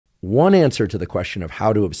one answer to the question of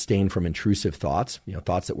how to abstain from intrusive thoughts,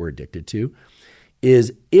 thoughts that we're addicted to,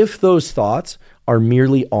 is if those thoughts are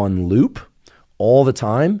merely on loop all the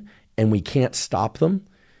time and we can't stop them,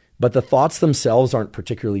 but the thoughts themselves aren't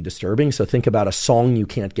particularly disturbing. So think about a song you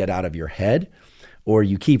can't get out of your head, or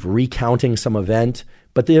you keep recounting some event,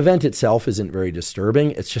 but the event itself isn't very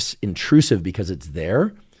disturbing. It's just intrusive because it's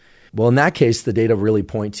there. Well, in that case, the data really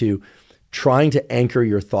point to trying to anchor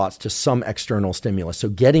your thoughts to some external stimulus. So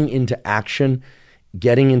getting into action,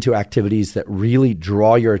 getting into activities that really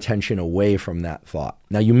draw your attention away from that thought.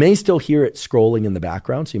 Now, you may still hear it scrolling in the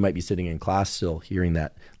background. So you might be sitting in class still hearing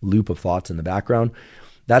that loop of thoughts in the background.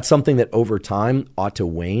 That's something that over time ought to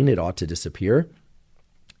wane. It ought to disappear.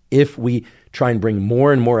 If we try and bring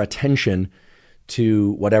more and more attention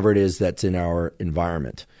to whatever it is that's in our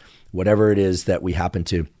environment, whatever it is that we happen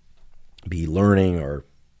to be learning or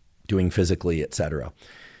doing physically, etc.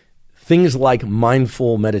 Things like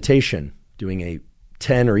mindful meditation, doing a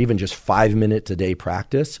 10 or even just 5 minutes a day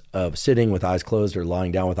practice of sitting with eyes closed or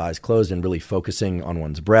lying down with eyes closed and really focusing on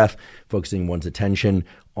one's breath, focusing one's attention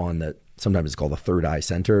on sometimes it's called the third eye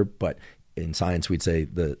center, but in science we'd say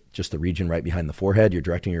just the region right behind the forehead. You're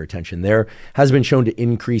directing your attention there, has been shown to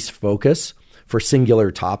increase focus for singular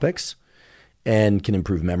topics and can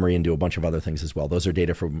improve memory and do a bunch of other things as well. Those are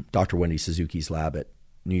data from Dr. Wendy Suzuki's lab at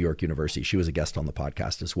New York University. She was a guest on the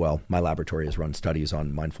podcast as well. My laboratory has run studies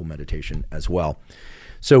on mindful meditation as well.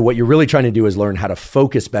 So what you're really trying to do is learn how to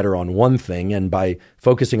focus better on one thing. And by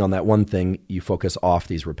focusing on that one thing, you focus off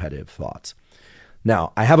these repetitive thoughts.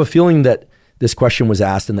 Now, I have a feeling that this question was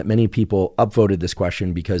asked and that many people upvoted this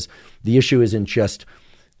question because the issue isn't just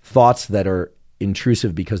thoughts that are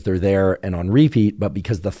intrusive because they're there and on repeat, but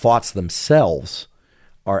because the thoughts themselves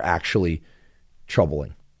are actually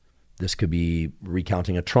troubling. This could be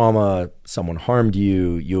recounting a trauma, someone harmed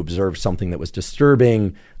you, you observed something that was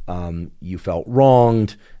disturbing, you felt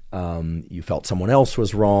wronged, you felt someone else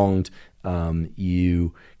was wronged,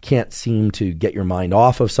 you can't seem to get your mind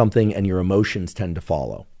off of something and your emotions tend to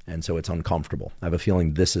follow. And so it's uncomfortable. I have a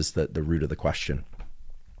feeling this is the root of the question.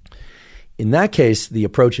 In that case, the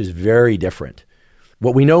approach is very different.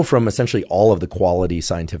 What we know from essentially all of the quality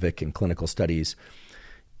scientific and clinical studies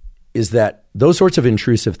is that those sorts of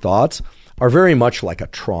intrusive thoughts are very much like a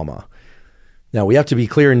trauma. Now, we have to be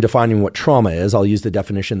clear in defining what trauma is. I'll use the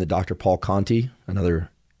definition that Dr. Paul Conti, another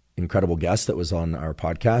incredible guest that was on our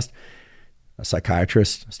podcast, a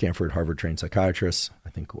psychiatrist, Stanford, Harvard-trained psychiatrist, I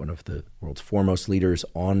think one of the world's foremost leaders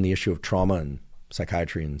on the issue of trauma and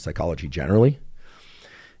psychiatry and psychology generally.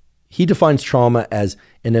 He defines trauma as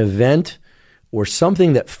an event or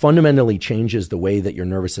something that fundamentally changes the way that your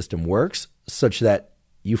nervous system works such that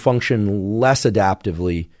you function less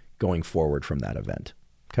adaptively going forward from that event.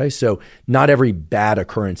 Okay, so not every bad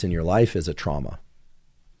occurrence in your life is a trauma.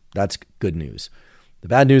 That's good news. The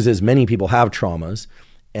bad news is many people have traumas,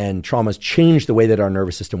 and traumas change the way that our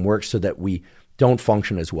nervous system works so that we don't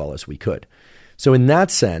function as well as we could. So in that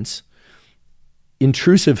sense,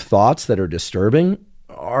 intrusive thoughts that are disturbing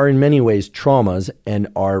are in many ways traumas and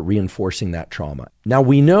are reinforcing that trauma. Now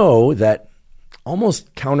we know that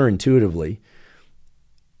almost counterintuitively,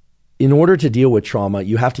 in order to deal with trauma,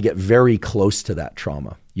 you have to get very close to that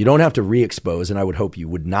trauma. You don't have to re-expose, and I would hope you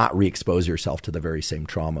would not re-expose yourself to the very same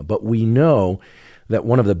trauma. But we know that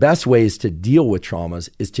one of the best ways to deal with traumas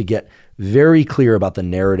is to get very clear about the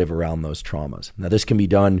narrative around those traumas. Now, this can be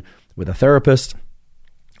done with a therapist,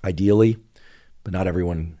 ideally, but not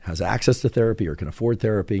everyone has access to therapy or can afford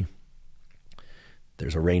therapy.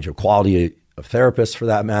 There's a range of quality of therapists for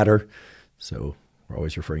that matter. So we're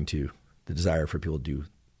always referring to the desire for people to do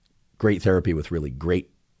great therapy with really great,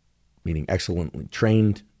 meaning excellently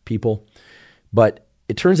trained people. But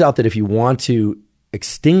it turns out that if you want to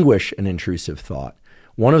extinguish an intrusive thought,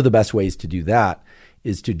 one of the best ways to do that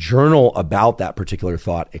is to journal about that particular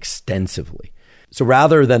thought extensively. So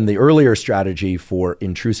rather than the earlier strategy for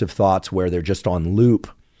intrusive thoughts where they're just on loop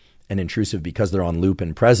and intrusive because they're on loop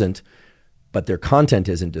and present, but their content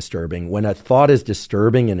isn't disturbing, when a thought is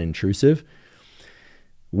disturbing and intrusive,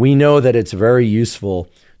 we know that it's very useful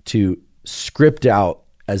to script out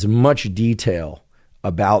as much detail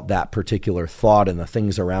about that particular thought and the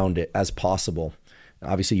things around it as possible.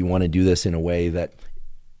 Obviously, you want to do this in a way that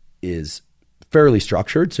is fairly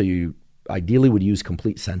structured. So you ideally would use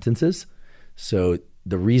complete sentences. So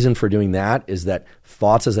the reason for doing that is that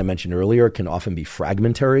thoughts, as I mentioned earlier, can often be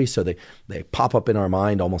fragmentary. So they pop up in our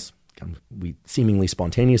mind almost seemingly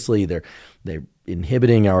spontaneously. They're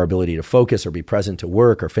inhibiting our ability to focus or be present to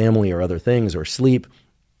work or family or other things or sleep.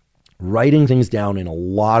 Writing things down in a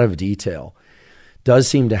lot of detail does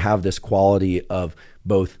seem to have this quality of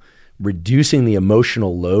both reducing the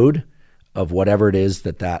emotional load of whatever it is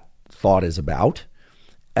that that thought is about,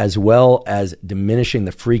 as well as diminishing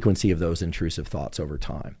the frequency of those intrusive thoughts over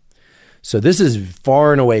time. So this is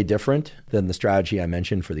far and away different than the strategy I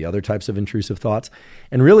mentioned for the other types of intrusive thoughts.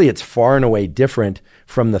 And really, it's far and away different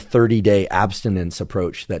from the 30-day abstinence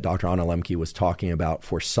approach that Dr. Anna Lembke was talking about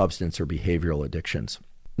for substance or behavioral addictions.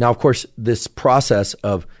 Now, of course, this process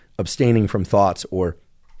of abstaining from thoughts or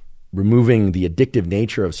removing the addictive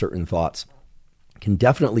nature of certain thoughts can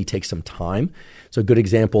definitely take some time. So a good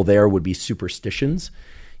example there would be superstitions.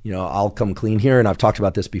 I'll come clean here, and I've talked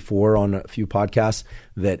about this before on a few podcasts,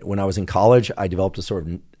 that when I was in college, I developed a sort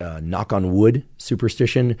of knock on wood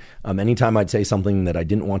superstition. Anytime I'd say something that I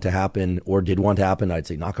didn't want to happen or did want to happen, I'd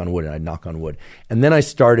say knock on wood, and I'd knock on wood. And then I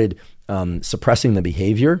started suppressing the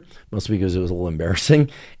behavior, mostly because it was a little embarrassing.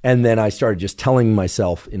 And then I started just telling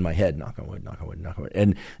myself in my head, knock on wood, knock on wood, knock on wood.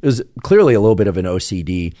 And it was clearly a little bit of an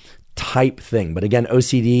OCD type thing. But again,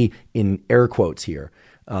 OCD in air quotes here.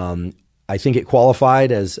 I think it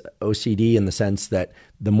qualified as OCD in the sense that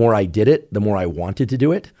the more I did it, the more I wanted to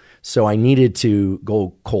do it. So I needed to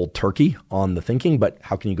go cold turkey on the thinking, but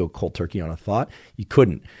how can you go cold turkey on a thought? You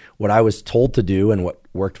couldn't. What I was told to do, and what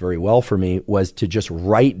worked very well for me, was to just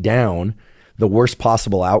write down the worst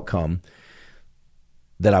possible outcome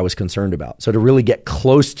that I was concerned about. So to really get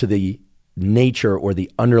close to the nature or the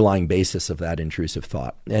underlying basis of that intrusive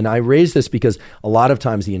thought. And I raise this because a lot of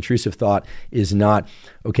times the intrusive thought is not,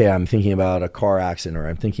 okay, I'm thinking about a car accident, or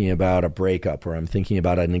I'm thinking about a breakup, or I'm thinking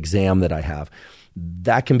about an exam that I have.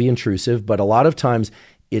 That can be intrusive, but a lot of times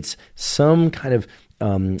it's some kind of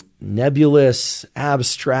nebulous,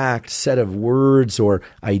 abstract set of words or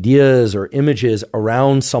ideas or images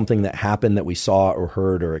around something that happened that we saw or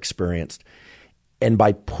heard or experienced. And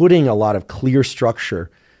by putting a lot of clear structure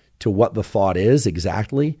to what the thought is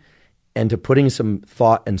exactly, and to putting some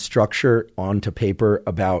thought and structure onto paper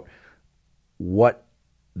about what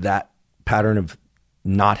that pattern of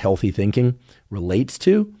not healthy thinking relates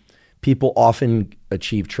to, people often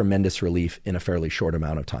achieve tremendous relief in a fairly short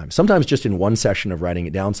amount of time. Sometimes just in one session of writing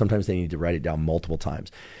it down. Sometimes they need to write it down multiple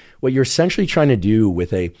times. What you're essentially trying to do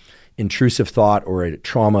with a intrusive thought or a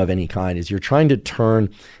trauma of any kind is you're trying to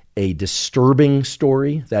turn a disturbing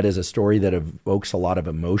story, that is a story that evokes a lot of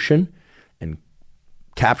emotion and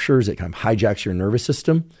captures, it kind of hijacks your nervous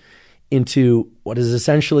system, into what is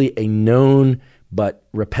essentially a known but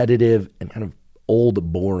repetitive and kind of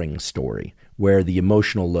old, boring story where the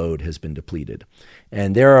emotional load has been depleted.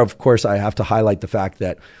 And there, of course, I have to highlight the fact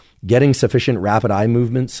that getting sufficient rapid eye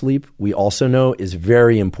movement sleep, we also know, is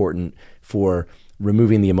very important for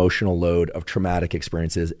removing the emotional load of traumatic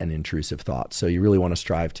experiences and intrusive thoughts. So you really want to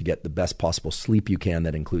strive to get the best possible sleep you can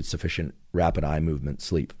that includes sufficient rapid eye movement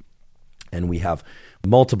sleep. And we have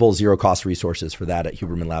multiple zero-cost resources for that at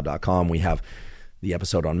hubermanlab.com. We have the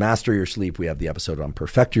episode on Master Your Sleep. We have the episode on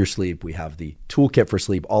Perfect Your Sleep. We have the toolkit for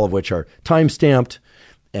sleep, all of which are time-stamped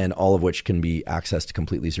and all of which can be accessed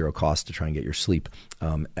completely zero cost to try and get your sleep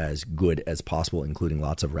as good as possible, including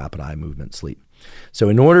lots of rapid eye movement sleep. So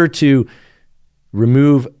in order to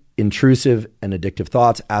remove intrusive and addictive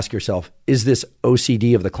thoughts, ask yourself, is this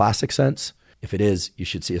OCD of the classic sense? If it is, you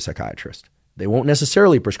should see a psychiatrist. They won't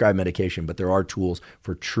necessarily prescribe medication, but there are tools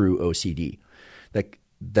for true OCD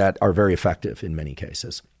that are very effective in many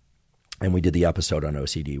cases. And we did the episode on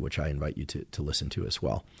OCD, which I invite you to listen to as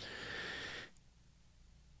well.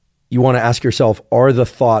 You want to ask yourself, are the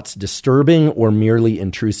thoughts disturbing or merely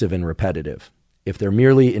intrusive and repetitive? If they're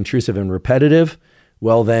merely intrusive and repetitive,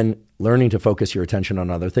 well then, learning to focus your attention on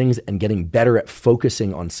other things and getting better at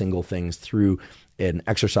focusing on single things through an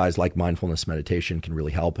exercise like mindfulness meditation can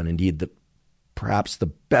really help. And indeed, perhaps the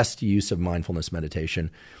best use of mindfulness meditation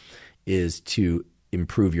is to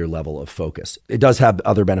improve your level of focus. It does have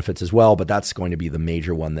other benefits as well, but that's going to be the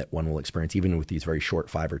major one that one will experience even with these very short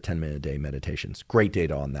 5 or 10 minute a day meditations. Great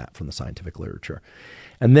data on that from the scientific literature.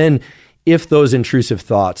 And then if those intrusive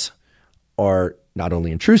thoughts are not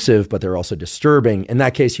only intrusive, but they're also disturbing, in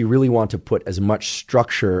that case, you really want to put as much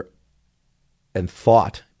structure and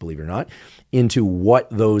thought, believe it or not, into what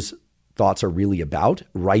those thoughts are really about.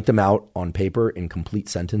 Write them out on paper in complete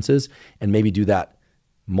sentences, and maybe do that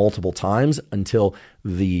multiple times until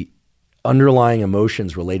the underlying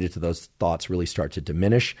emotions related to those thoughts really start to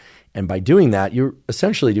diminish. And by doing that, you're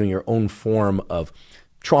essentially doing your own form of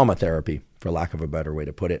trauma therapy, for lack of a better way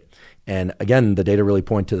to put it. And again, the data really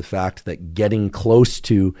point to the fact that getting close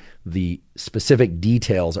to the specific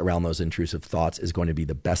details around those intrusive thoughts is going to be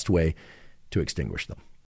the best way to extinguish them.